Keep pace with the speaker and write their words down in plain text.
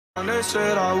They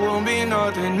said I won't be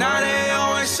nothing. Now they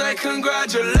always say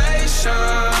congratulations.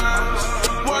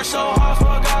 Worked so hard,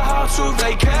 forgot how to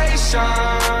vacation.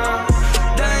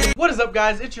 What is up,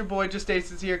 guys? It's your boy Just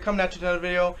Aces here, coming at you with another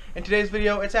video. In today's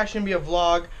video, it's actually gonna be a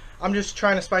vlog. I'm just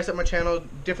trying to spice up my channel,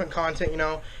 different content, you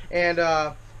know. And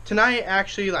tonight,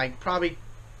 actually, like probably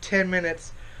 10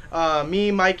 minutes, me,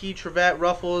 Mikey, Trevette,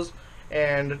 Ruffles,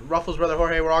 and Ruffles' brother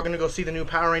Jorge, we're all gonna go see the new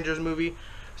Power Rangers movie.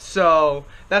 So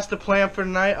that's the plan for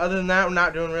tonight. Other than that, we're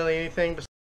not doing really anything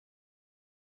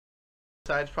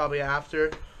besides probably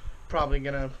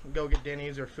gonna go get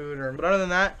Denny's or food, but other than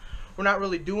that, we're not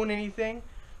really doing anything.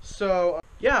 So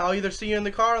yeah, I'll either see you in the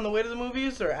car on the way to the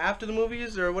movies or after the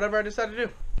movies or whatever I decide to do.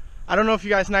 I don't know if you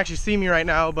guys can actually see me right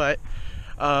now, but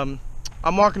I'm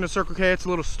walking to Circle K. It's a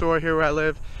little store here where I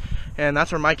live, and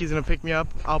that's where Mikey's gonna pick me up.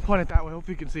 I'll point it that way. Hope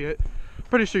you can see it.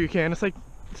 Pretty sure you can. It's like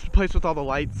it's a place with all the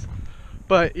lights.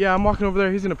 But yeah, I'm walking over there.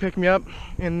 He's gonna pick me up,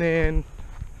 and then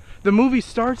the movie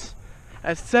starts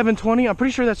at 7:20. I'm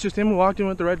pretty sure that's just him who walked in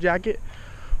with the red jacket.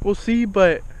 We'll see,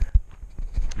 but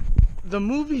the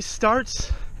movie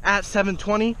starts at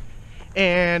 7:20,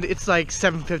 and it's like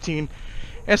 7:15.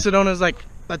 And Sedona's like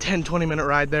a 10-20 minute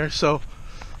ride there, so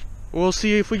we'll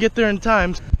see if we get there in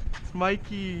time. It's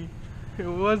Mikey. It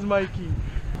was Mikey.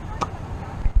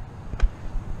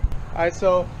 Alright,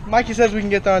 so Mikey says we can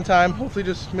get there on time. Hopefully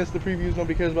just miss the previews.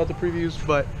 Nobody cares about the previews,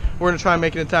 but we're gonna try and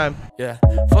make it in time. Yeah,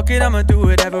 fuck it, I'ma do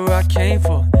whatever I came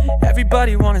for.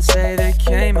 Everybody wanna say they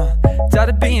came up.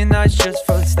 Tired of being nice just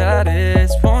for the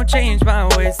status. Won't change my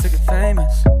ways to get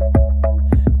famous.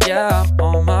 Yeah, I'm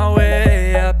on my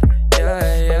way up.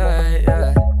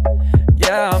 Yeah,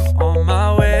 I'm on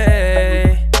my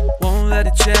way. Won't let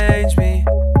it change me.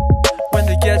 When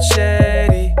they get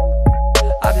shady,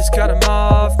 I just cut them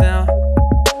off now.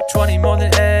 20 more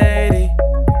than 80,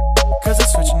 cause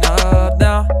it's switching up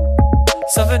now.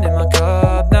 Something in my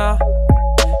cup now.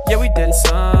 Yeah, we did it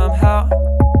somehow.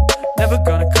 Never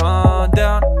gonna calm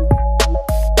down,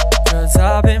 cause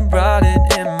I've been riding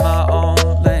in my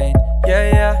own lane.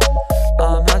 Yeah,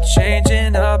 I'm not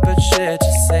changing up, but shit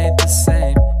just ain't the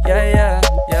same. Yeah.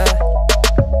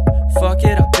 Fuck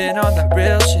it, I've been on that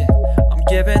real shit. I'm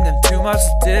giving them too much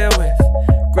to deal with.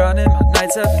 Grinding, my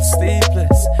nights have been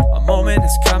sleepless. My moment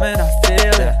is coming, I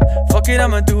feel it. Fuck it,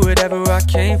 I'ma do whatever I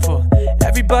came for.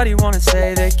 Everybody wanna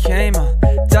say they came up.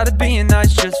 Tired of being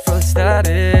nice just for the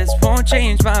status. Won't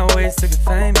change my ways to get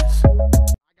famous.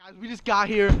 Guys, we just got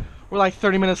here. We're like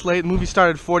 30 minutes late. The movie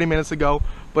started 40 minutes ago,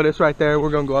 but it's right there. We're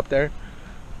gonna go up there.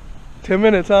 10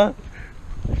 minutes, huh?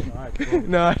 Alright, cool.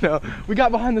 No, I know. We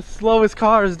got behind the slowest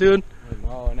cars, dude. I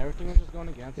know, and everything was just going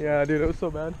against us. Yeah, dude, it was so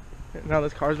bad. Now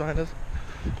there's cars behind us.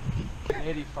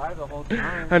 85 the whole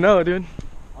time. I know, dude.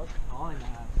 I was calling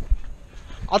that.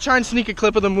 I'll try and sneak a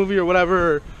clip of the movie or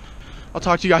whatever, or I'll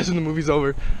talk to you guys when the movie's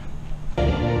over.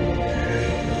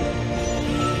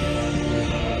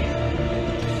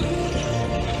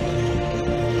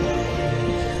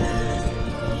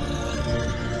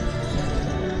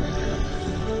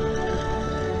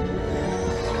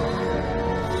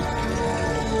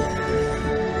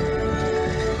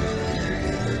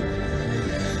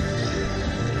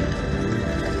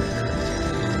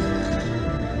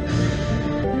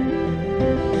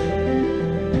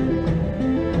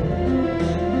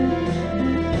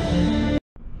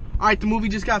 Alright, the movie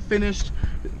just got finished.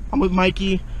 I'm with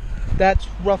Mikey. That's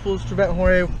Ruffles, Trevette, and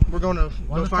Jorge. We're going to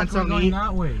go find something to eat.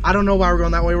 That way? I don't know why we're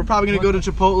going that way. We're probably going to go to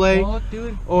Chipotle Well,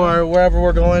 dude, or wherever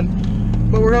we're going.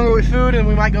 But we're going to go with food, and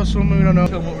we might go swimming. We don't know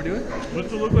what we're doing.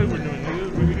 What's it look like we're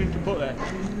doing? We're doing Chipotle.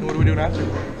 And what are we doing after?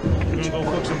 We're gonna go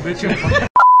fuck some bitches.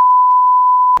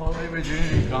 Chipotle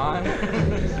virginity gone. We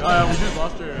just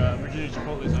lost our virginity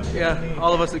Chipotle. So. Yeah,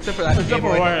 all of us except for that. Except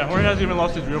for Jorge. Jorge hasn't even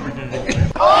lost his real virginity.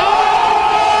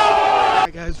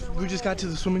 Alright guys, we just got to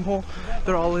the swimming hole.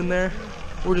 They're all in there.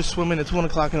 We're just swimming. It's 1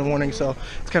 o'clock in the morning, so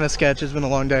it's kind of sketch. It's been a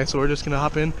long day, so we're just gonna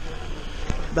hop in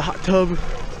the hot tub.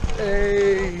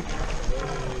 Hey,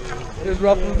 there's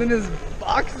Ruffles in his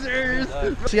boxers.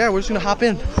 So yeah, we're just gonna hop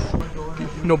in.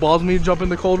 No balls me to jump in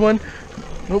the cold one.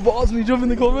 No balls me to jump in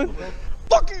the cold one.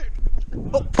 Fuck it!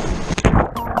 Oh.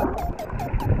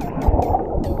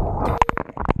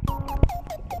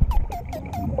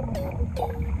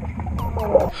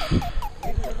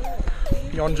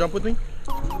 You wanna jump with me?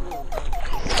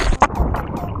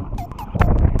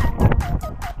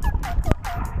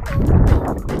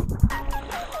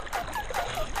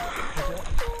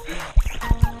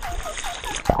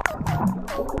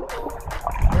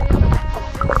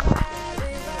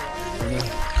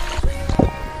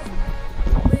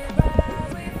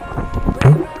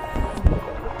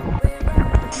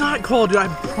 It's not cold, dude, I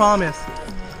promise.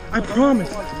 I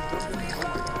promise.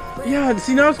 Yeah,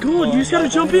 see, now it's cool. You just gotta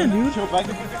jump in, dude.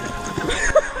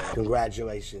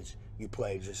 Congratulations, you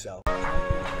played yourself.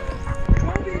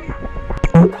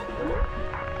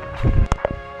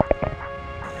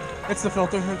 It's the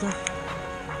filter right there.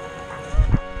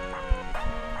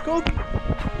 Go.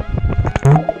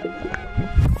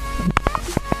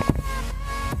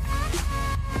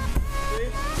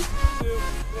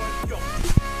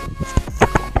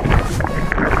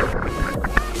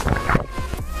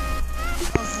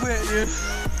 Dude.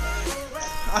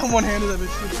 I one-handed that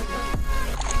bitch.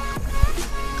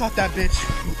 Caught that bitch.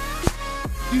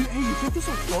 Dude, hey, you think this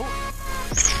will float?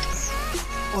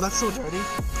 Oh, that's so dirty.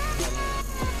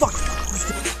 Fuck.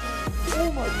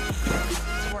 Oh my.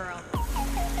 Swirl.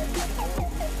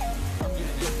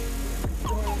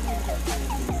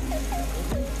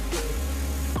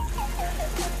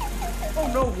 Oh,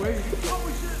 no way.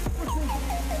 Holy shit.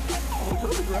 Oh, it's on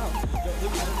the ground.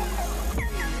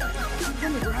 It's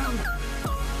on the ground.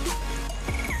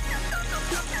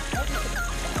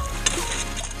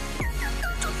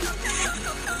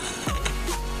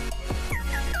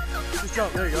 Just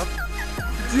jump, there you go.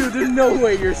 Dude, there's no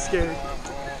way you're scared.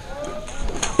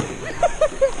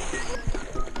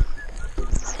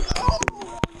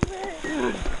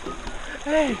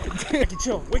 Hey, dude,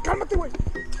 chill. Wait, come up the way.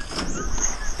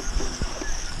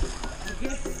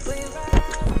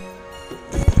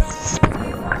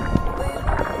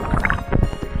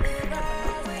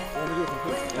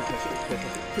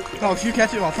 Oh, if you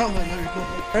catch it while front line, that'd be cool.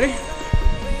 Ready?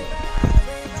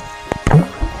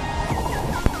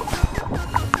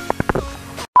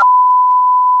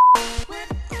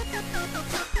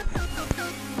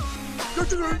 Go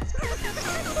to the right.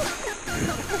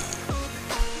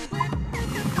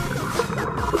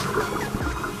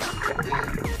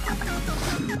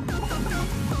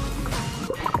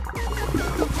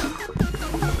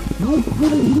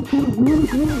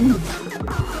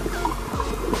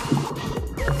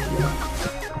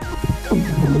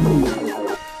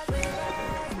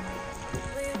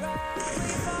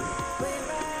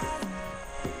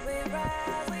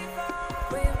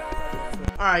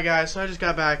 Alright guys, so I just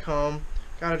got back home.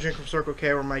 Got a drink from Circle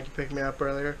K where Mikey picked me up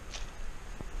earlier.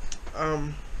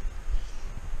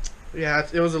 Yeah,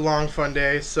 it was a long fun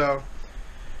day, so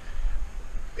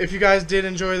if you guys did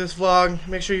enjoy this vlog,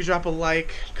 make sure you drop a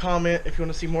like, comment if you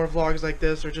want to see more vlogs like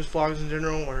this, or just vlogs in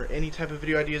general, or any type of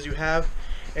video ideas you have,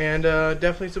 and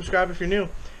definitely subscribe if you're new.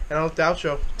 And I'll let the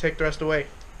outro take the rest away.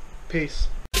 Peace.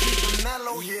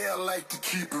 Mellow, yeah, I like to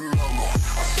keep it mellow. I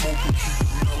smoke and keep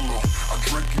it mellow. I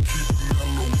drink and keep it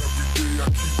mellow. Every day I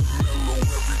keep it mellow.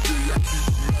 Every day I keep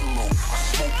it mellow. I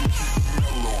smoke and keep it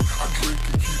mellow. I drink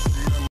and keep it mellow.